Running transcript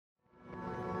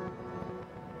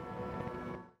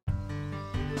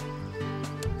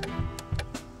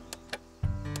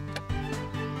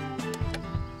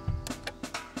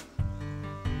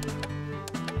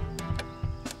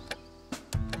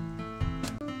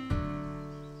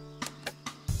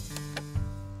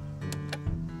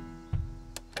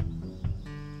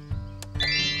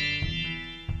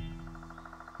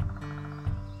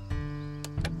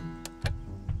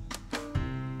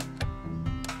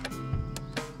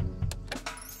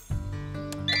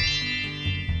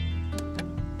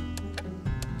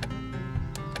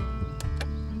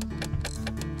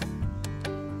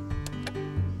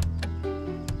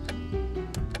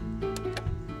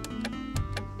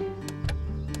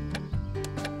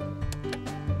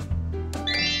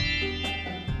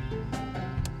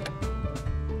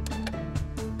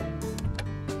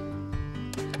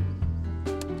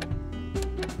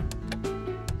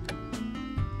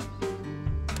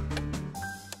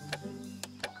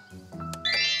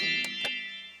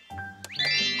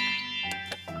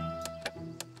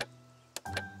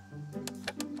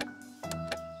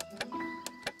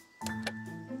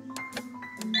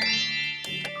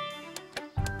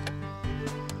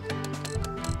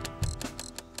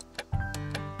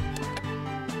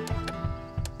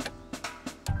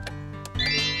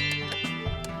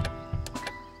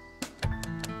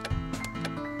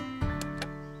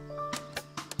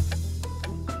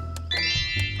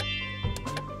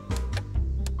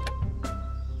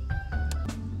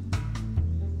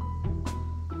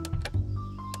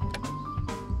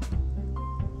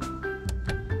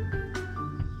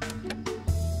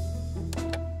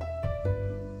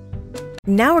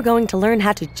Now we're going to learn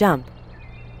how to jump.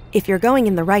 If you're going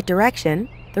in the right direction,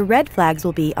 the red flags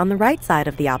will be on the right side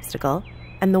of the obstacle,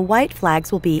 and the white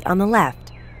flags will be on the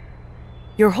left.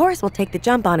 Your horse will take the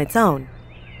jump on its own.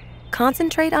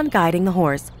 Concentrate on guiding the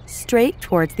horse straight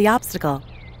towards the obstacle.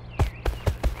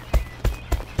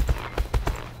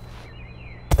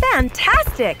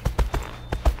 Fantastic!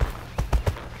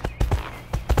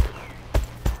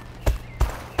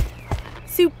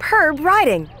 Superb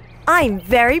riding! I'm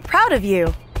very proud of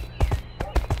you!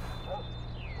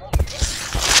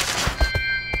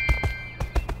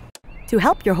 To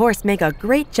help your horse make a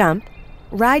great jump,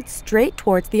 ride straight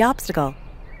towards the obstacle.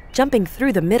 Jumping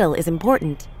through the middle is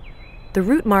important. The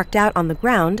route marked out on the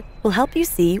ground will help you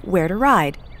see where to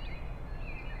ride.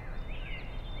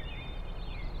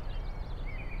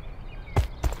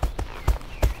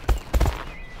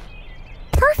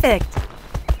 Perfect!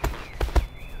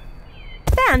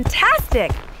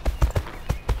 Fantastic!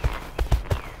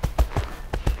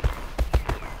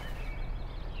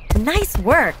 Nice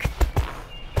work!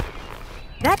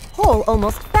 That pole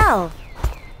almost fell.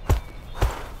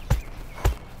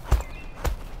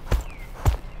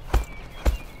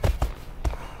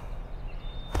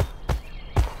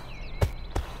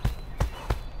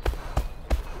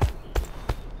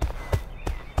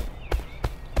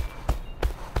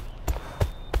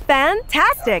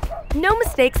 Fantastic! No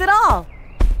mistakes at all!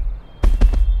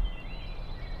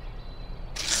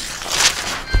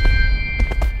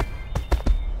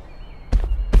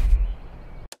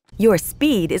 Your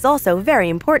speed is also very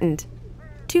important.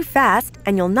 Too fast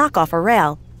and you'll knock off a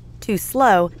rail. Too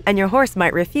slow and your horse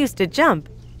might refuse to jump.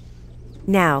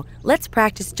 Now, let's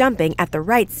practice jumping at the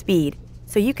right speed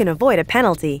so you can avoid a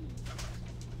penalty.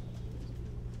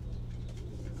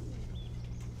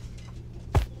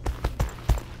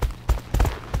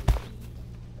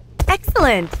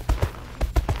 Excellent!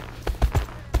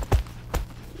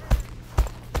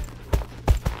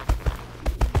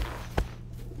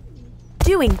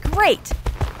 Doing great!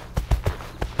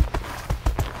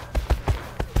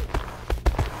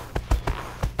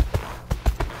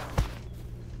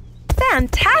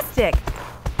 Fantastic!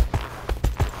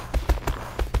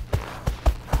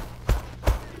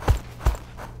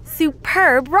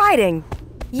 Superb riding!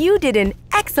 You did an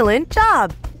excellent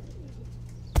job!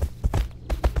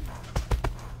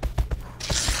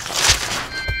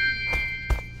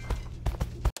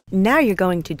 Now you're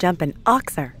going to jump an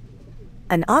oxer.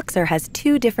 An oxer has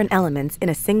two different elements in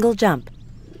a single jump,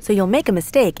 so you'll make a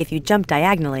mistake if you jump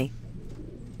diagonally.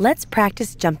 Let's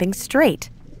practice jumping straight.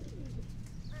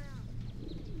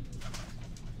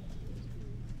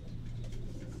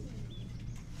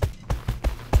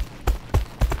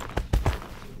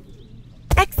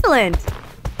 Excellent!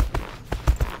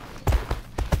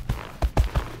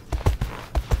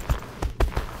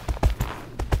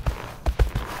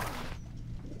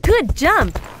 Good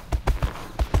jump!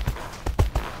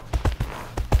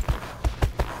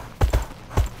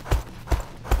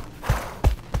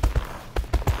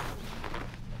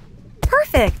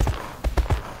 Perfect!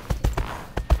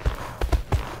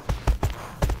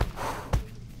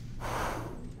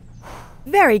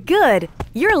 Very good!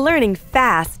 You're learning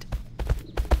fast.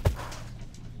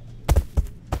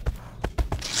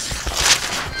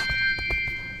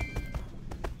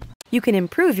 You can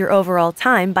improve your overall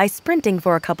time by sprinting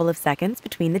for a couple of seconds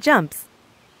between the jumps.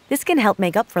 This can help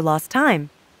make up for lost time.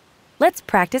 Let's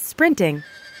practice sprinting.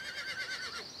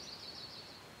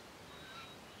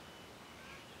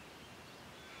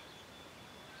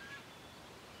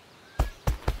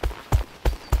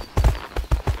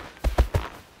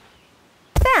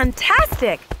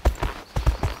 Fantastic!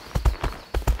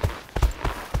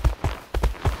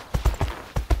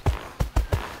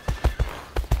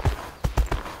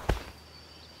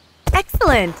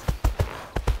 Excellent!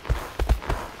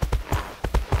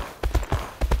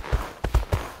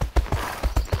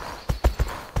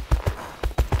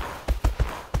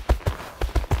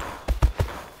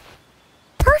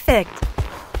 Perfect!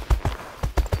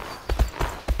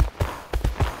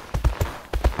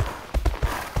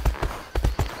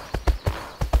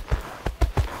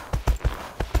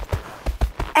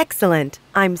 Excellent!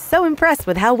 I'm so impressed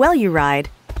with how well you ride.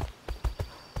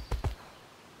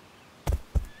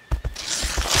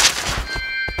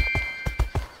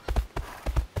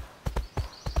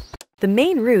 The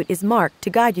main route is marked to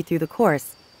guide you through the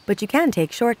course, but you can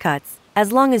take shortcuts,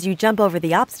 as long as you jump over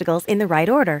the obstacles in the right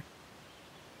order.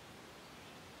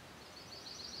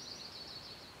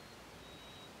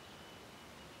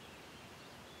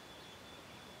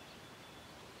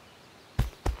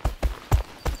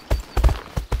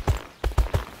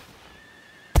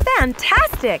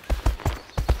 Fantastic!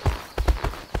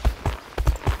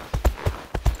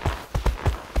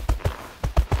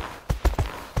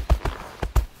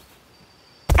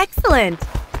 Excellent!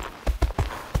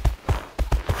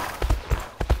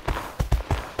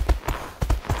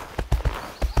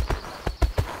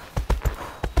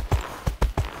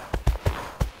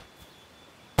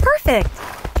 Perfect!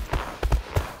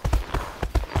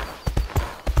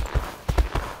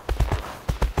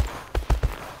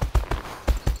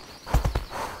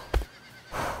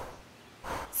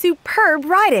 Superb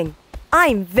riding!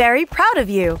 I'm very proud of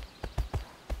you!